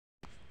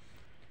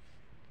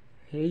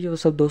हे जो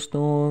सब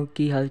दोस्तों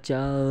की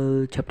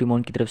हालचाल छपटी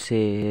मोन की तरफ से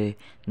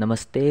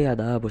नमस्ते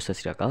आदाब और सत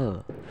श्री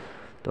अकाल।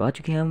 तो आ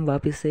चुके हैं हम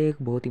वापस से एक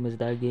बहुत ही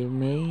मज़ेदार गेम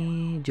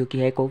में जो कि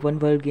है एक ओपन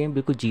वर्ल्ड गेम,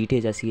 बिल्कुल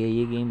जीटे जैसी है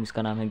ये गेम।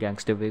 इसका नाम है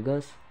गैंगस्टर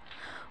वेगस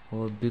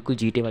और बिल्कुल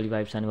जीटे वाली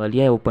वाइब्स आने वाली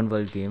है। ओपन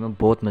वर्ल्ड गेम है,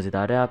 बहुत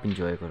मज़ेदार है, आप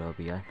इंजॉय करो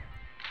अभी यार।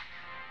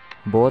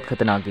 बहुत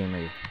ख़तरनाक गेम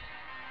है ये,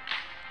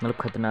 मतलब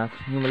ख़तरनाक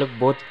नहीं, मतलब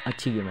बहुत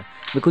अच्छी गेम है,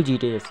 बिल्कुल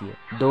जीटे जैसी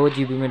है। 2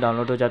 GB में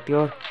डाउनलोड हो जाती है।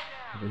 और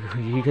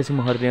ये कैसे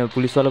मार रहे हैं,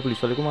 पुलिस वाले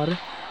को मार रहे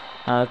हैं।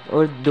 हाँ,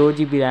 और 2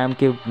 GB रैम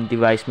के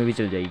डिवाइस में भी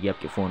चल जाएगी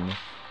आपके फ़ोन में,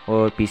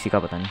 और पीसी का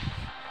पता नहीं।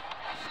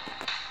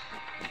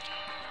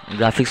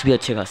 ग्राफिक्स भी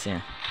अच्छे खासे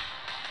हैं,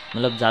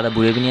 मतलब ज़्यादा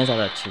बुरे भी नहीं है,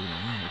 ज़्यादा अच्छे भी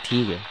नहीं हैं,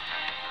 ठीक है।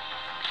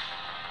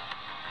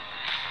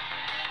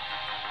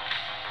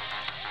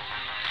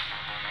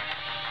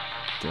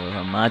 तो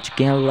हम आ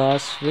चुके हैं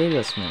लास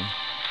वेगस में,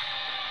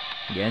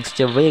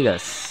 गैंगस्टर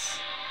वेगस।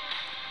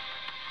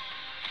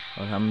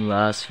 और हम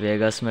लास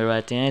वेगस में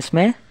रहते हैं।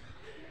 इसमें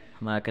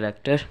हमारा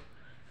कैरेक्टर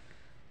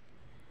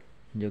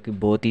जो कि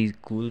बहुत ही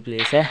कूल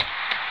प्लेस है।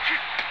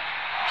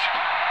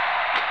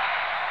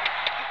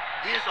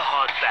 Here's a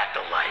hard fact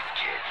of life,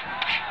 kid.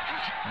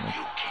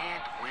 You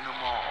can't win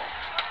them all.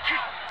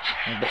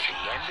 At the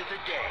end of the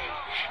day,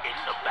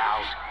 it's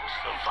about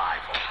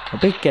survival.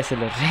 अबे कैसे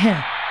लड़ रहे हैं,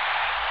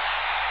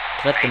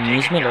 थोड़ा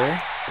तमीज में लो।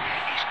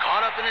 He's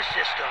caught up in a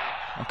system.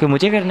 Okay,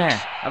 मुझे करना है।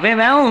 अबे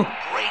मैं हूँ।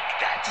 Break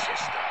that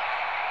system.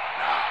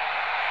 No,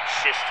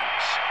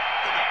 systems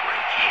gonna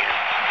break him.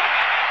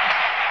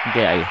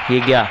 गया ये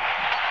गया,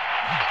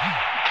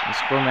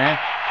 इसको मैं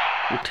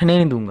उठने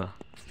नहीं दूंगा।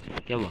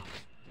 क्या हुआ,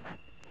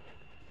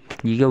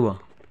 ये क्या हुआ?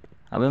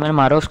 अबे मैंने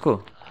मारा उसको,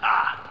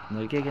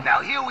 मर गया क्या? Now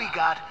here we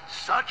got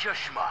such a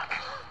schmuck.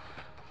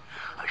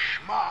 A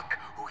schmuck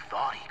who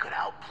thought he could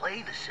outplay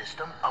the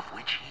system of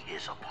which he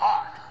is a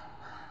part.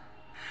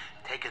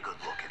 Take a good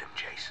look at him,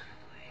 Jason.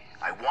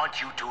 I want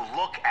you to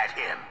look at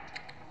him.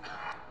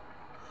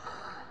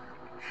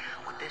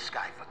 What this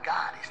guy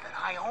forgot is that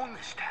I own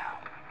this town,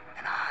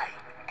 and I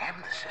am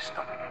the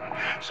system.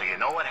 So you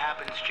know what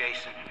happens,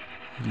 Jason?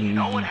 You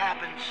know what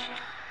happens?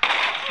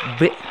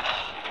 बे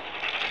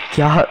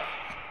क्या,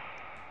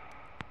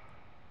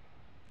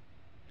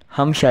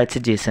 हम शायद से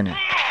Jason है,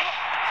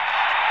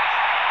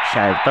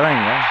 शायद, पता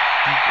नहीं यार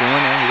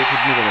कौन है, मुझे खुद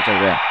नहीं पता चल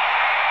रहा है।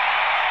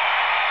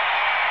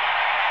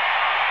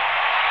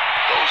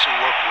 Those who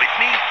work with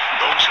me,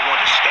 those who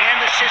understand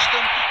the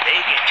system, they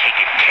get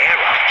taken care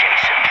of,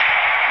 Jason.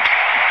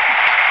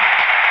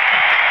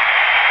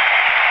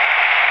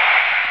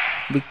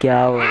 भी क्या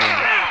हो रहा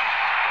है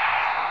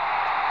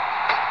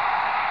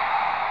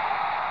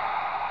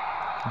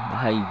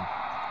भाई?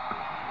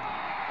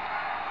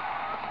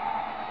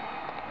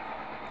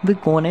 भी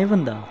कौन है ये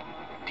बंदा?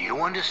 Do you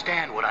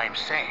understand what I'm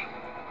saying?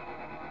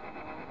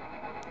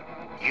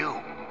 You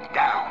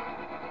down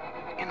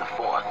in the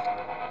fourth.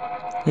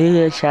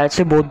 ये शायद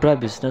से बहुत बड़ा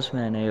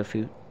बिजनेसमैन है या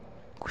फिर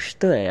कुछ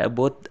तो है यार,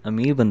 बहुत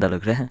अमीर बंदा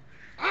लग रहा है।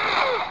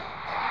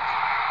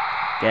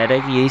 कह रहा है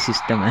कि यही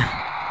सिस्टम है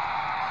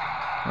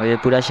और ये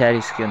पूरा शहर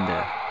इसके अंदर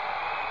है,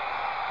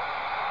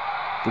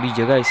 पूरी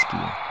जगह इसकी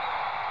है।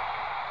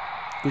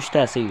 कुछ तो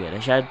ऐसे ही कह रहा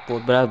है, शायद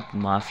बहुत बड़ा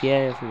माफिया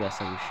है या फिर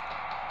वैसा कुछ।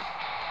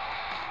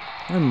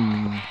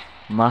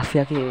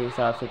 माफिया के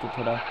हिसाब से तो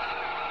थोड़ा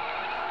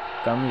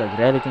कम लग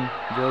रहा है, लेकिन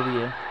जो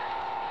भी है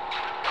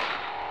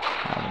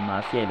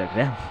माफिया ही लग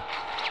रहा है।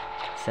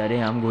 सारे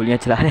हम गोलियां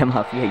चला रहे हैं,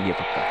 माफिया ही है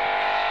पक्का।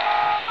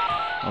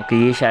 ओके,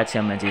 ये शायद से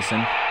हम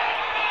जेसन।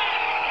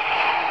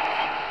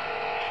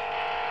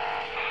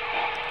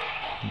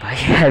 भाई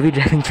हैवी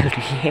ड्राइविंग चल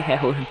रही है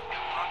और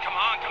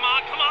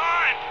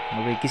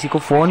अबे किसी को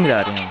फोन मिला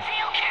रहे हैं हम।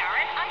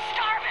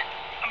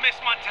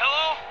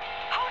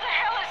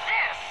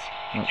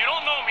 You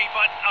don't know me,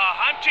 but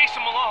I'm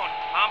Jason Malone.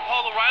 I'm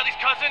Paul O'Reilly's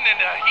cousin, and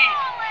he...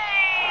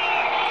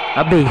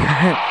 अबे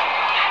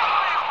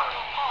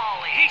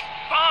He's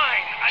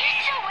fine. You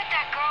still with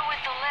that girl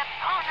with the lip?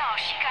 Oh no,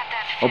 she got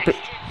that fixed,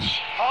 didn't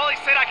she? Paulie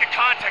said I could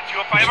contact you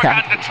if I ever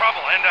got into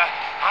trouble, and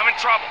I'm in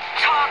trouble.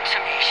 Talk to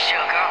me,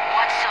 sugar.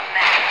 What's the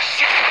matter?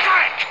 Shit,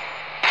 Frank!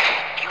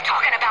 You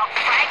talking about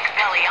Frank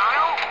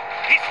Belliano?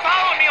 He's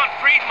following me on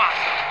Friedman.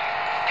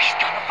 He's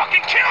gonna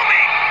fucking kill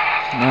me!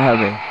 ना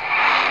अबे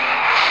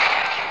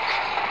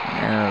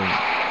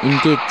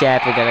इनके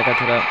chat वगैरह का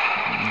थोड़ा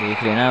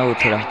देख लेना, वो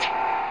थोड़ा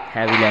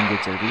हैवी लैंग्वेज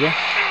चल रही है।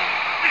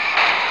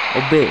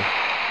 अबे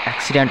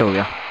एक्सीडेंट हो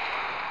गया,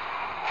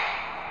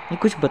 ये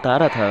कुछ बता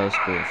रहा था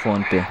उसको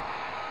फ़ोन पे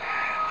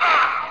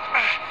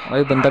और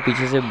ये बंदा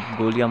पीछे से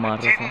गोलियां मार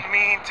रहा था। Didn't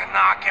mean to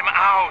knock him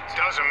out.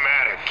 Doesn't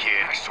matter,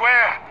 kid. I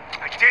swear,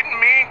 I didn't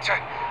mean to.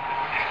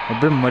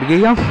 अबे मर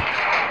गए हम,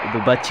 अबे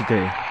बच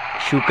गए,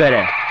 शुक्र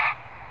है।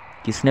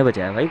 किसने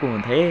बचाया भाई,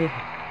 कौन था ये?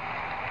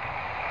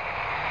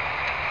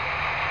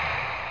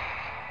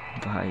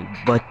 भाई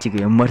बच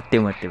गए, मरते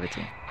मरते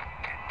बचे।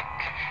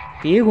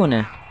 ये कौन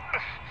है?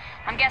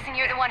 I'm guessing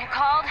you're the one who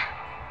called?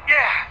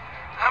 Yeah,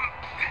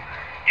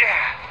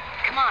 yeah.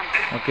 Come on.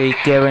 Okay, ये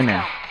केविन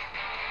है,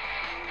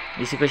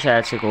 इसी को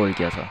शायद से कॉल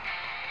किया था।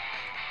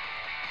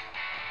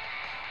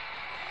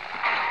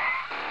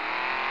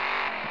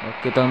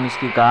 ओके, तो हम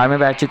इसकी कार में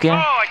बैठ चुके हैं।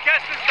 Oh, I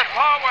guess this is the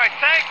part where I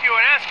thank you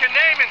and ask your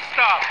name and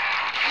stuff.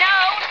 No,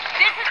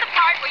 this is the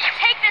part where you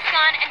take this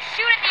gun and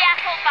shoot at the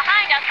assholes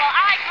behind us while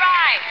I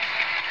drive.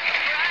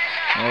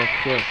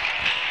 Okay,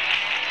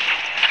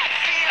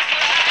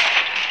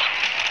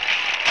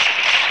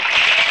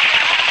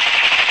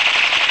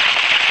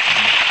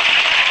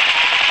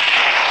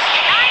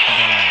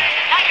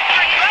 Not your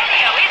first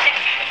rodeo, is it?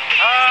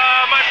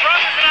 My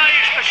brothers and I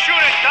used to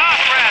shoot at dock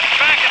rats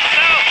back in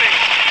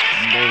Southeast.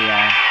 बढ़िया।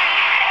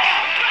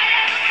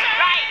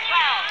 Right,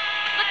 well,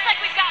 looks like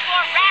we've got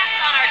more rats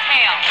on our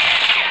tail.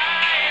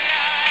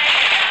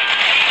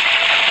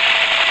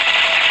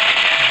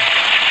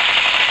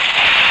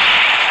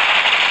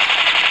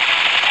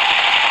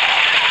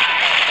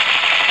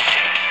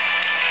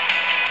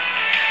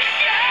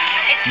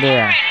 It's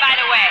Yeah. Karen, by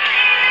the way.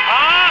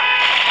 Huh?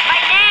 My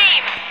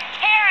name,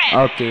 Karen.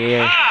 Okay,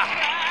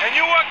 And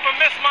you work for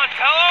Miss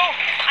Montello?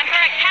 I'm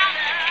her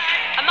accountant,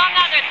 among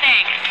other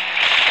things.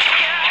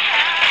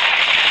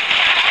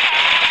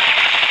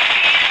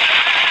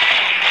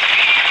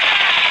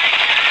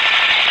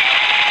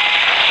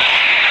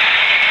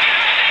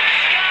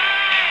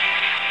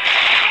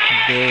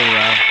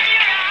 बढ़िया।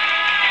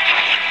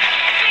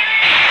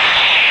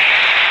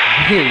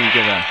 ये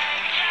क्या?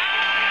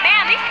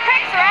 Man, these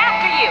pricks are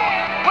after you.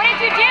 What did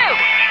you do?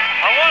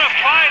 I won a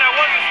fight I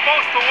wasn't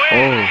supposed to win.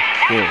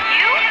 That okay, was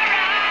you?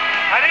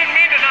 I didn't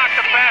mean to knock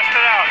the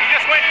bastard out. He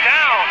just went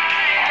down.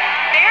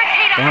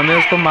 Barricade तो on हमें the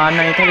उसको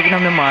मारना नहीं था, लेकिन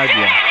हमने मार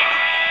दिया।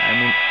 आई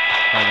मीन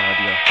हरा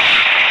दिया।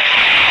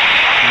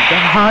 इनका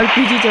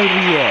RPG चल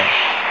रही है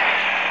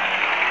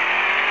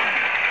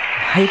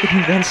भाई,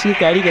 इतनी गन्स ये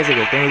कैरी कैसे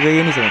करते हैं, मुझे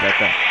ये नहीं समझ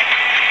आता।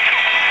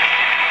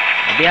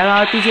 अब यार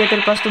RPG है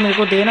तेरे पास तो मेरे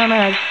को देना,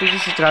 मैं तुझे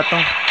से चलाता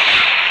हूँ।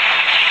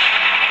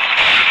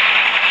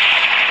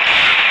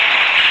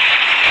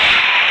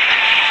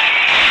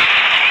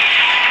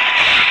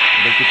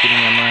 देखिए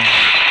कितनी अम्मा है।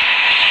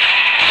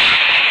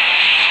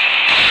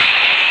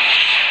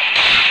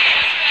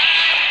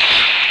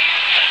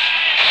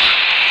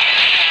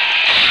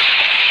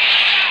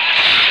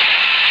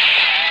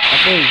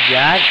 अबे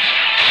यार,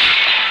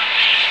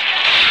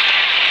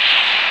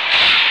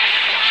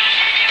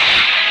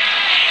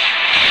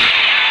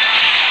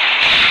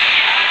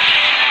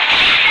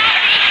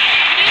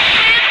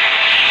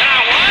 Yeah,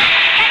 what?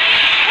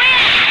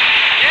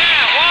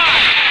 Yeah, why?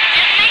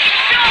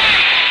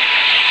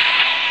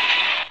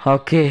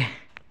 Okay,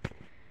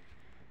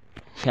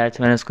 शायद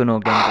मैंने उसको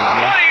नॉक डाउन कर What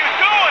दिया। are you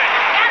doing?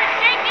 Gotta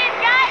shake these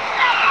guys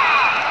up.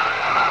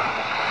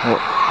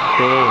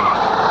 Okay,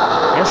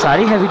 यार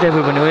सारी हैवी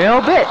ड्राइवर बने हुए हैं।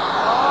 ओबे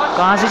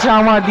कहाँ से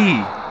छाव मार दी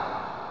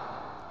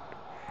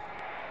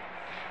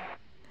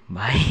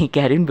भाई?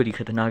 कैरिन बड़ी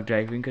खतरनाक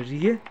ड्राइविंग कर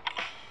रही है,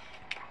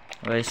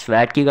 और इस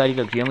स्वैट की गाड़ी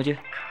लग रही है मुझे।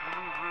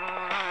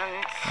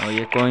 और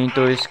ये कोई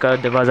तो इसका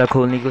दरवाजा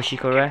खोलने की कोशिश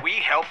कर रहा है। We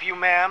help you,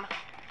 ma'am?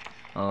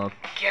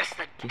 Guess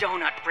the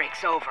donut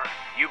break's over.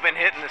 You've been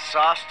hitting the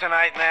sauce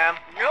tonight, ma'am?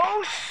 No,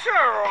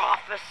 sir,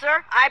 officer.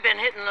 I've been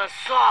hitting the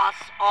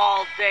sauce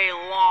all day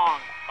long.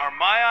 Are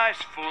my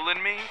eyes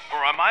fooling me,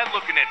 or am I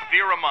looking at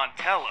Vera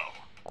Montello?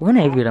 कौन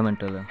है वीरा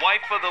Mantola?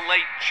 Wife of the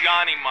late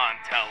Johnny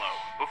Montello.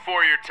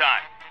 Before your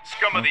time.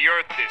 Scum of the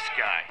earth, this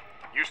guy.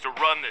 Used to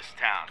run this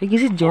town. ये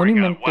किसी Johnny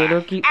मंटेलो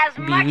की As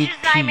much बीवी as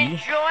I'm थी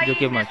जो कि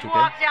enjoying मर this चुका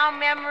है, walk down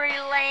memory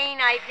lane,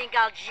 I think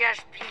I'll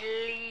just be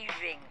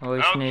leaving. और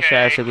इसने Okay,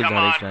 शायद से कुछ come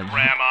ज़्यादा on, चला दिया।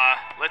 Grandma.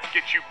 Let's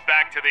get you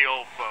back to the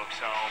old folks'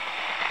 home.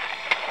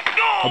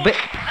 अबे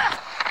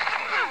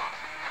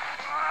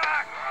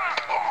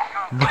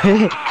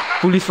भाई,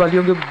 पुलिस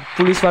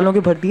वालों के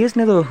भर दिए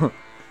इसने तो।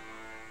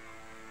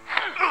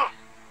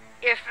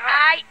 If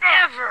I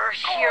ever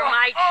hear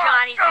my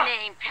Johnny's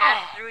name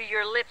pass through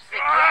your lips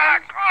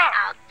again,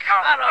 I'll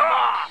cut him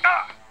off.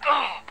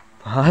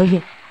 भाई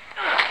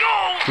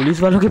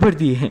पुलिस वालों के भर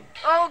दिए।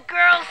 Oh,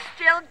 girls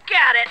still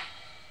got it.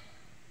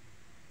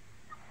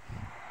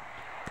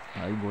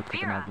 भाई बहुत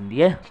खतरनाक बंदी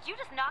है। Did you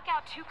just knock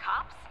out 2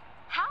 cops?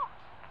 How?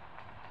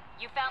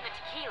 You found the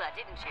tequila,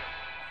 didn't you?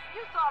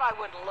 You thought I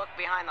wouldn't look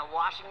behind the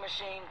washing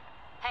machine?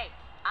 Hey,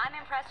 I'm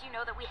impressed you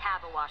know that we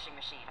have a washing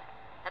machine.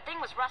 That thing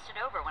was rusted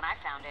over when I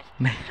found it.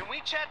 Can we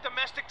chat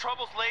domestic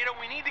troubles later?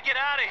 We need to get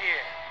out of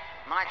here.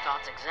 My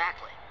thoughts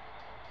exactly.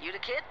 You the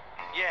kid?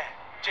 Yeah,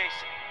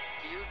 Jason.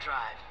 You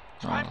drive.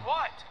 Drive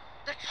what?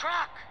 The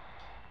truck.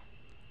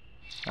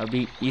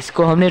 अभी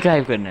इसको हमने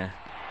drive करना है।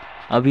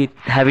 अभी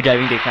heavy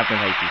driving देखना अपने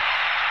भाई की।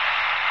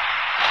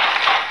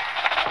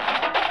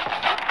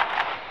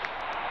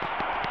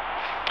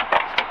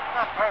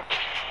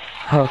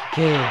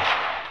 Okay,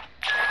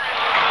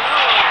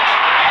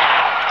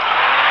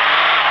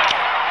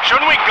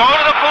 Shouldn't we go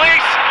to the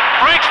police?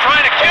 Frank's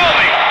trying to kill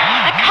me.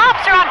 The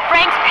cops are on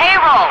Frank's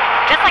payroll,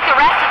 just like the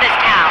rest of this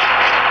town.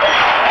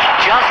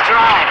 Just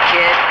drive,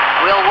 kid.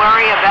 We'll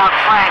worry about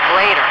Frank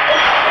later.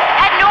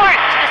 Head north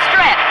to the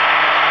strip.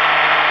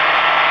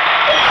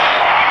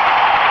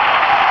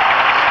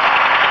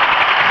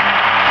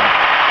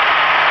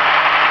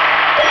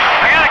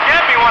 I gotta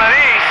get me one of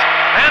these.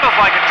 Handles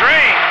like a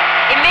dream.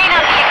 It may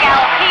not be a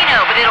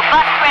Galapino, but it'll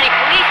bust for any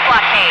police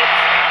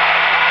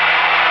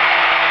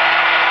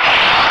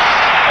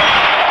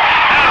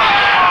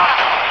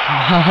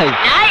hi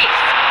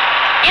Nice!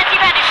 Guess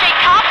you've had to shake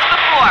cops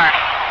before.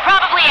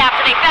 Probably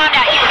after they found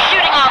out you were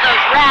shooting all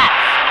those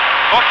rats.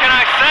 What can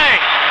I say?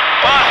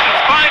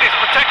 Boston's finest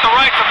protect the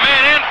rights of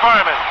men and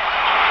firemen.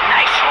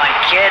 Nice one,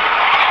 kid.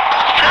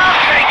 I'll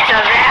drink to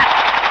that.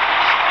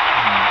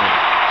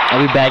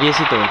 अभी barrier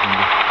से तोड़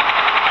देंगे।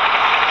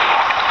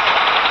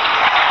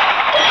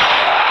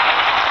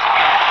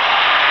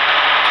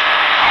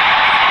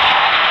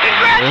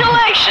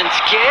 Congratulations,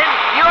 kid.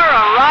 You're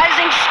a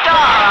rising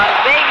star on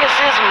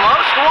Vegas's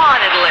most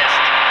wanted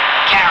list.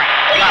 Karen,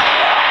 gun,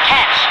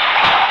 catch.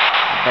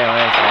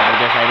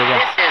 Side हो जा।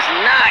 This is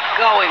not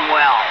going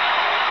well.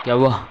 क्या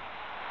हुआ?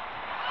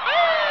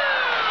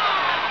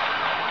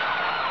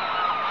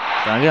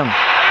 कहाँ गए हम?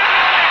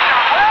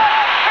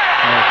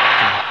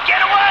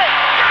 Get away!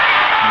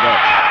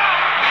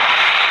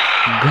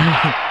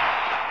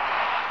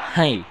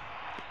 Hey.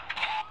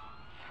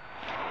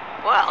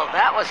 Well,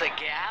 that was a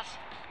gas.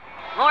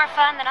 More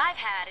fun than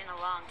I've had in a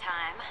long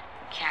time.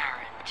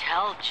 Karen,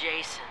 tell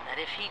Jason that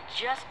if he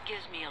just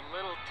gives me a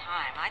little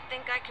time, I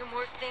think I can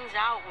work things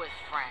out with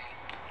Frank.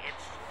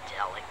 It's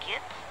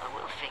delicate, but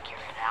we'll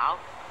figure it out.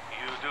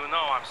 You do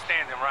know I'm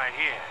standing right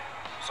here.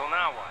 So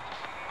now what?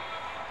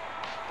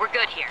 We're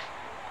good here.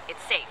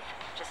 It's safe.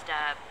 Just,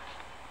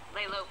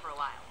 lay low for a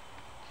while.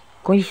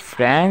 कोई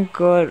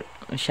Frank और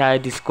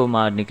शायद इसको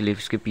मारने के लिए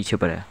इसके पीछे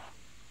पड़ा है।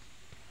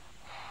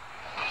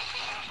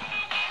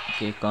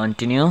 Okay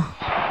continue.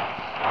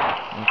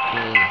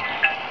 Okay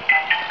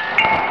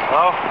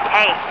Hello?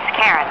 Hey, it's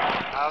Karen.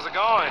 How's it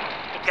going?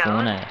 It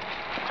phone है।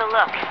 So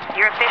look,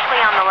 you're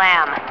officially on the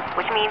lam,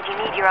 which means you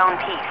need your own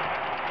piece.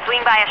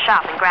 Swing by a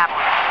shop and grab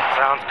one.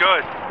 Sounds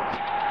good.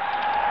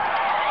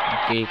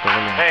 Okay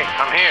call है। Hey,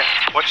 I'm here.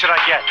 What should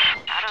I get?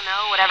 I don't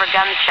know, whatever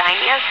gun's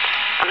shiniest.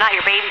 I'm not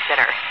your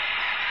babysitter.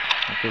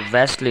 Okay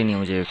waste लेनी है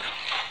मुझे एक।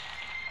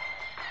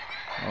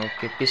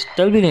 Okay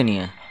pistol भी लेनी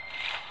है।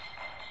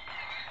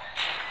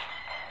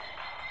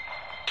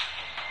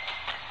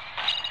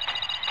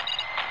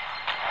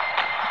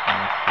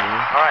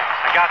 All right,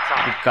 I got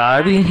some.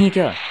 Car भी लेनी है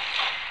क्या?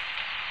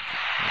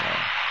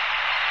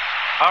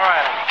 All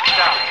right, I'm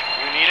stop.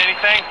 You need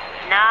anything?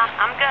 Nah,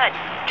 I'm good.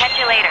 Catch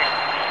you later.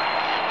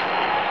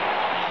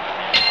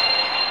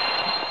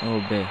 O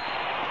bay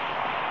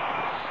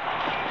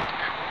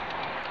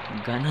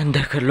gun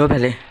अंदर कर लो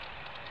पहले।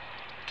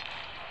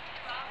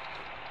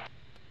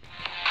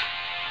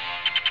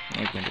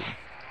 एक मिनट।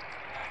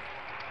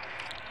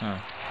 हाँ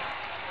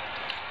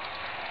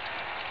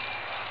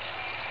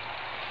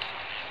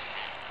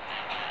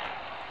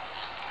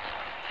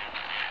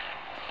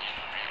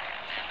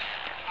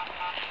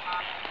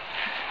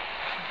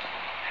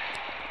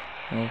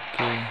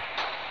okay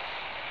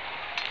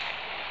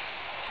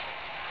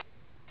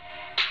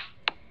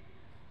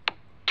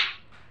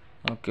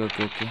okay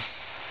okay okay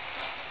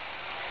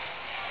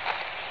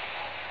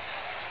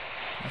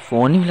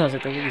phone ही मिला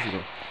सकता है किसी को।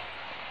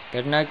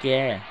 करना क्या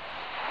है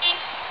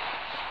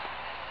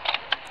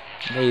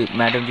भाई?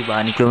 मैडम जी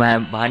बाहर निकलो,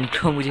 मैं बाहर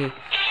निकलो मुझे।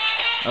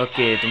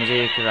 ओके तो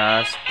मुझे एक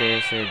रास्ते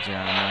से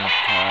जाना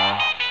था।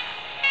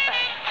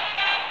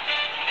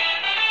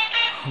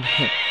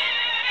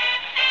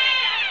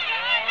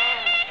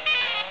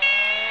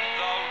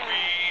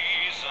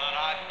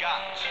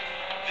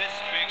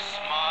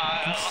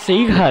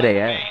 सही खा रहे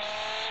यार।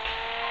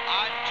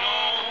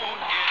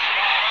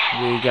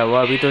 ये क्या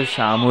हुआ? अभी तो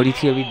शाम हो रही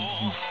थी, अभी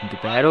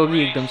दोपहर हो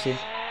गई एकदम से।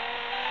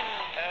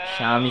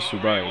 शाम ही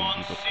सुबह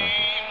होगी पक्का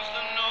से।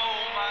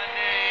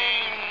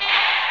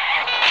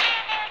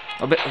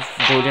 अबे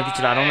गोलियां भी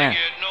चला रहा हूँ मैं।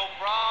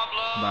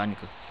 बाहर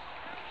निकल।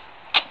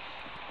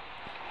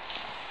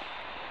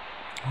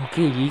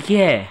 ओके ये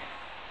क्या है?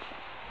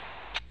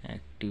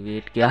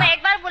 एक्टिवेट किया।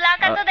 एक बार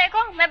बुलाकर तो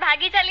देखो, मैं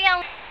भागी चली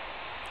आऊँ।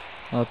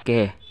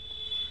 ओके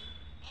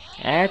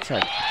अच्छा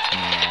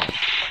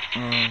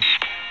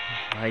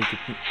भाई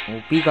कितनी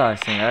ओपी कहाँ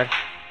से यार?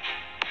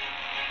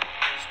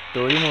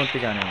 स्टोरी मोड पे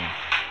जाना है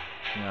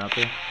यहाँ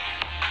पे।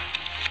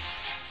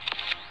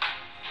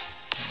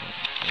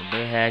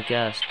 अबे है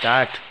क्या?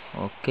 Start.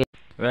 Okay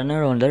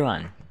runner on the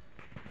run.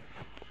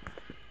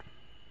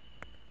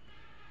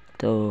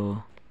 तो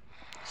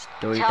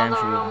स्टोरी Tell टाइम the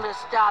शुरू। room to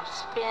stop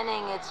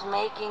spinning. It's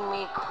making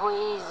me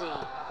queasy.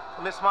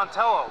 Miss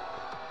Montello,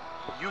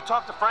 you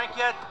talked to Frank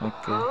yet?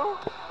 Okay Who?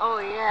 Oh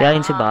yeah. यार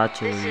इनसे बात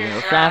चल This रही है।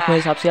 is, फ्रैंक मेरे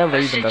हिसाब से यार a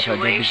वही बंदा था जो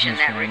situation that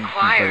बिजनेसमैन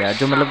requires यार,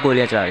 जो मतलब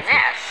गोलियां चला रहे थे।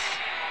 finesse.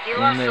 He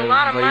lost a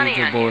lot of वही money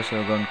जो on you. बॉस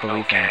होगा उनका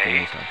वही फ्रैंक है Okay, मेरे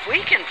हिसाब we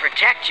से। can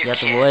protect your या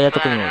तो kid, वो है या तो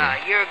कोई but और है।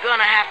 you're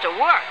gonna have to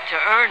work to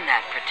earn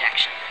that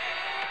protection.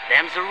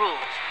 Them's the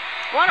rules.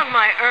 One of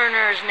my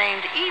earners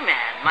named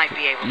E-Man might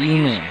be able to use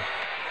amen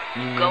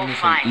you. Go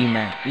find him.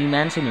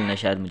 Amen से मिलना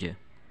शायद मुझे।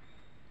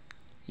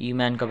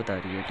 ईमैन का बता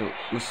रही है तो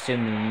उससे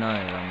मिलना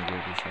है मुझे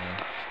भी शायद।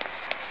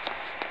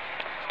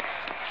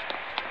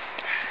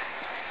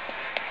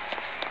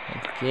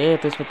 ओके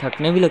तो इसमें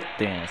थकने भी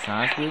लगते हैं,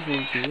 सांस भी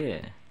फूलती है।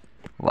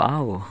 वाह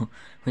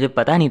मुझे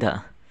पता नहीं था।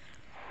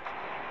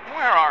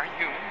 Where are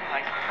you,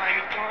 my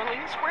tiny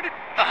darlings? Where did...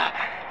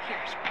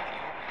 Here's...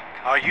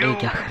 Are you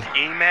क्या कर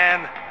रहे? E-Man?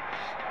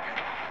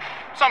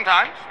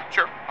 Sometimes,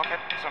 sure, okay.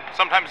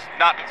 Sometimes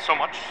not so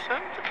much.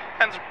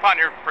 Depends upon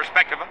your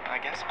perspective, I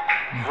guess.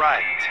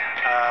 Right.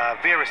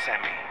 Vera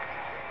sent me.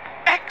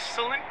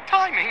 Excellent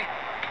timing,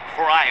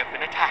 for I have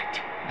been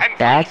attacked and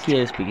Attack faced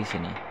किया इस पे किसी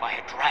ने by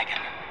a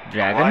dragon.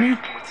 Dragon ने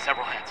With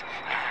several heads.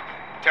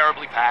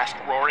 Terribly fast,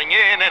 roaring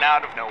in and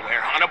out of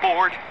nowhere. On a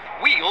board,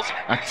 wheels.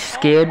 अच्छा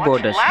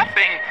skateboarders ने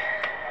Laughing.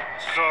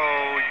 So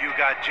you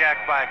got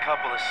jacked by a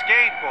couple of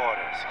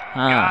skateboarders.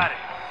 हाँ Got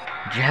it.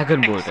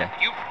 Dragon बोल रहा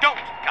है You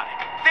don't got it.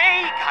 They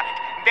got it.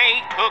 They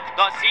took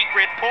the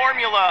secret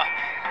formula.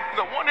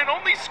 The one and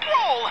only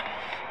scroll.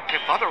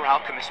 If other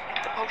alchemists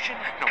made the potion,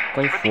 no.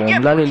 कोई but the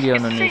formula ले Empress, लिया you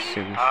उन्होंने see?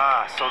 इससे भी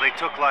Ah, so they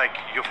took like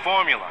your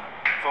formula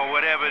for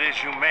whatever it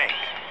is you make.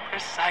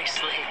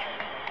 Precisely.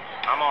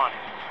 I'm on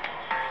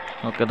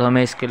it. Okay तो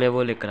हमें इसके लिए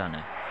वो लेकर आना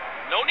है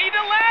No need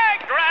to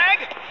lag,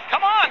 drag.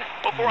 Come on,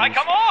 before I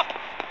come off.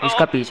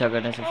 इसका पीछा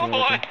करने से Oh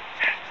boy.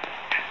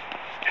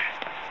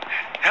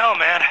 Hell,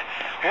 man.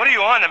 What are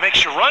you on that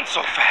makes you run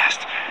so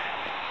fast?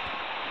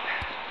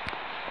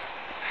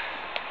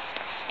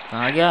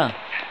 कहाँ गया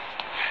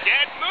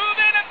Get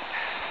moving.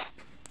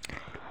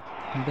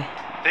 अबे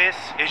This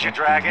is your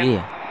dragon?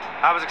 ये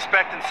I was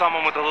expecting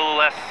someone with a little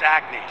less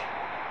acne.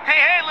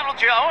 Hey, little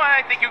Joe.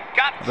 I think you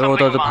got अबे वो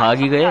something तो of भाग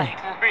ही mine. गए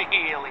I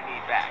really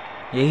need that.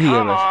 यही है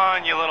Come बस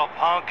on, you little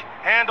punk.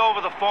 Hand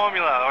over the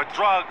formula or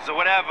drugs or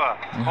whatever.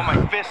 Or my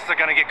fists are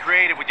gonna get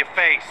creative with your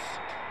face.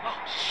 Oh,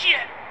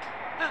 shit.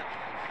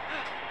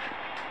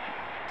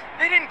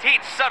 They didn't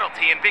teach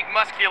subtlety in Big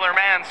Muscular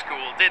Man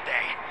School, did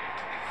they?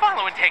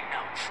 Follow and take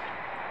notes.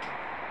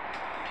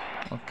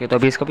 Okay तो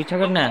अभी इसका पीछा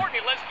करना है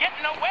Formula's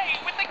getting away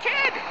with the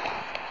kid.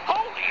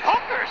 Holy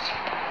hookers.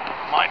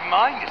 My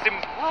mind is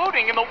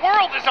imploding and the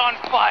world is on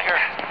fire.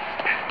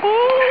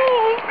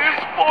 Ooh, this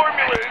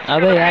formula is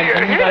अबे gonna यार be a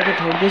gun निकाल के hit.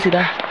 छोड़ दे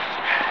सीधा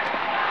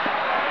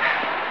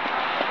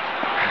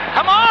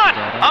Come on!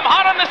 I'm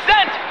hot on the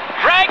scent!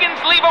 Dragons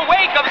leave a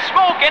wake of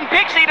smoke and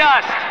pixie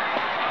dust!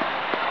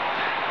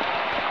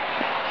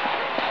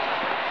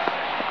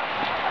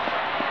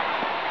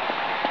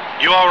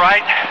 You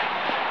alright?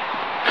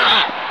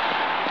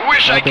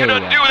 Wish I could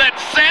Okay, undo that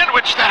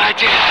sandwich that I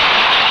did.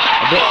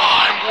 अबे Oh,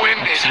 I'm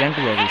winded. Accident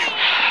हुआ अभी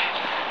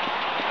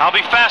I'll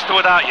be faster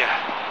without you.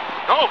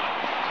 Go!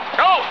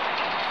 Go!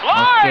 Fly!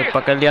 Okay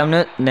पकड़ लिया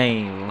हमने नहीं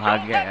वो भाग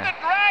Don't गया let the यार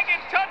dragon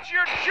touch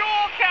your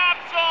jewel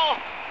capsule!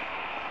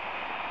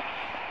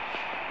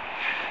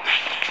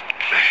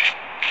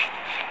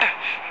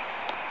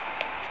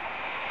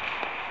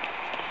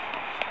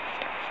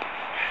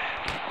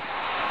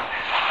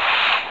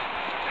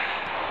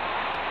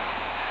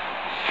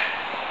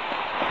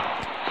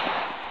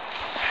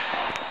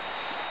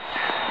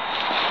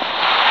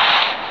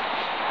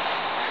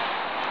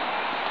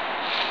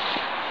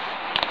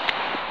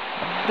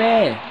 अबे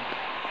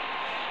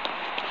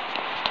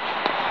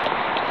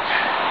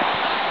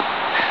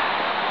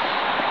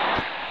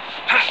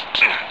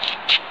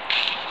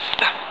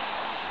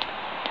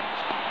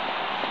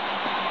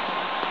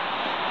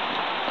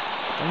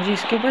तो मुझे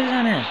इसके ऊपर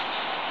जाना है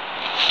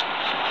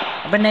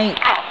अबे नहीं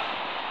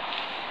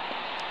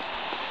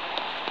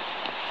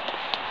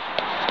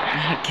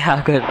क्या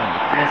कर रहा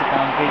हूँ मेरे से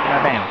काम पे इतना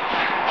टाइम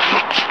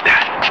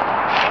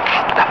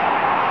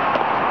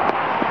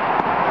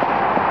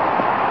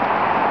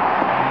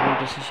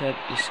इधर से शायद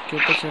इसके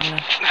ऊपर चढ़ना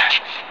है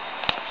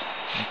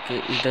ओके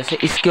इधर से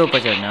इसके ऊपर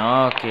चढ़ना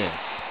है okay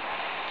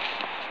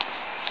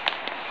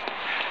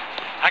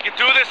I can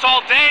do this all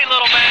day,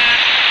 little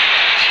man.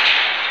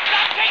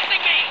 Stop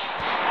chasing me!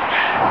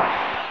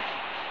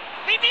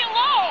 Leave me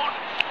alone!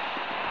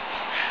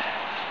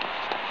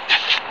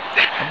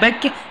 अबे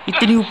क्या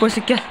इतनी ऊपर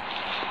से क्या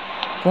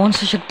कौन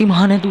सा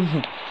शक्तिमान है तू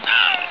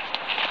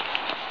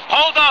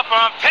Hold up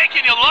or I'm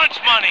taking your lunch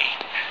money.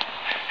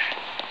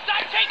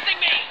 Stop chasing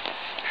me!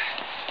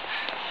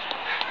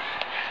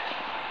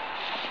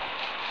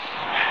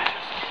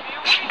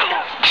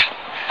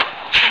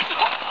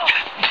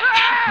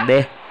 They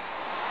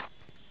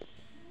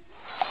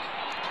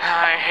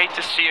I hate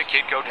to see a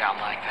kid go down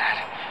like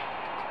that.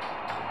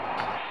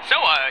 So,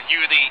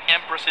 you the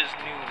Empress's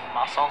new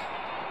muscle?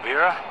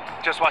 Vera?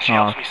 Just while she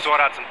helps me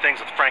sort out some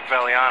things with Frank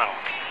Valiano.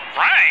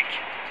 Frank?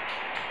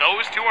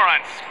 Those two are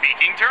on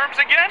speaking terms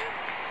again?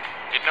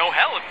 Didn't know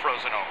hell had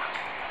frozen over.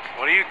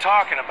 What are you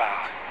talking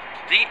about?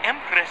 The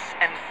Empress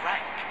and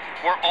Frank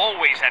were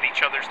always at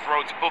each other's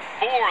throats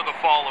before the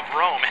fall of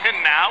Rome, and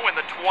now in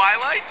the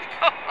twilight?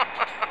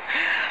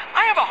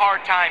 I have a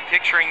hard time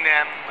picturing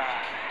them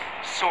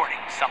sorting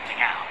something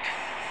out.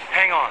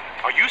 Hang on.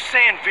 Are you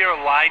saying Vera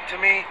lied to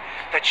me?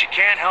 That she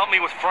can't help me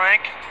with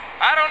Frank?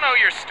 I don't know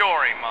your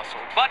story, Muscle,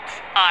 but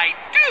I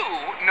do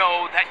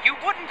know that you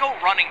wouldn't go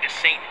running to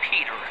St.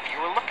 Peter if you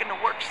were looking to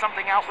work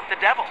something out with the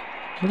devil.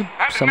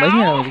 मतलब समझ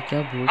नहीं आ रहा मुझे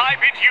क्या बोल I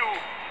bid you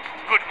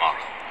good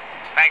morrow.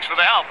 Thanks for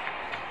the help.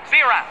 See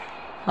you around.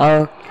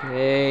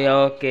 Okay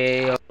okay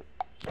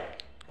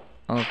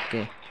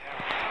okay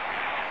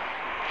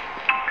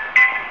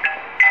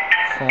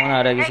phone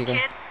आ रहा है किसी का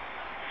Hey, kid.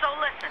 So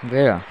listen.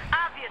 Vera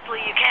Obviously,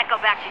 you can't go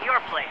back to your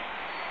place.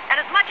 And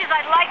as much as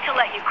I'd like to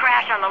let you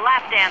crash on the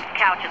lap dance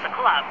couch at the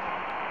club,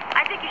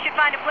 I think you should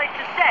find a place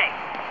to stay.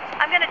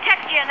 I'm gonna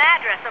text you an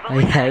address of a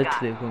link I health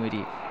got. देखो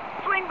मेरी।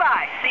 Swing by,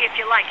 see if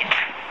you like it.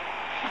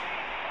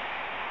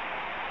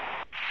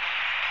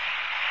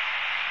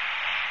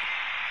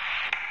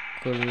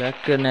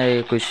 Collect करना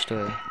है कुछ तो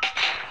है।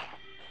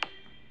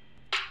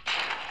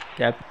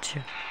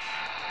 Capture.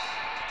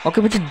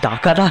 Okay मुझे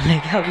डाका डालने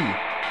क्या अभी?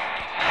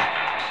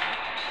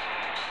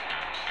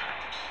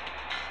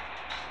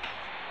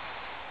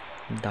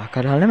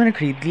 डाका डालने मैंने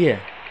खरीद लिया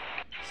है,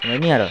 समझ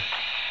नहीं आ रहा।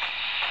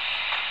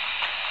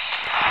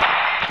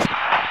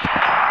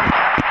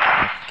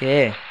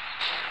 ओके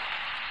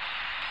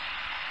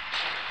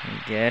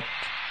गेट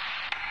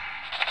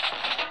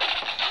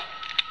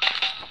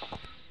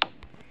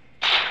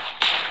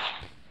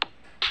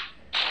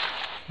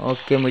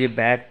ओके मुझे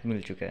बैट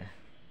मिल चुका है।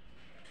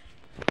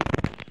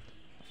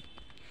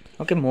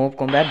 ओके मोब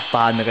कॉम्बैट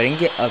बाद में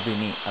करेंगे, अभी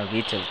नहीं,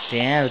 अभी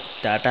चलते हैं।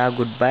 Tata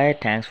good bye,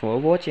 thanks for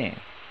watching.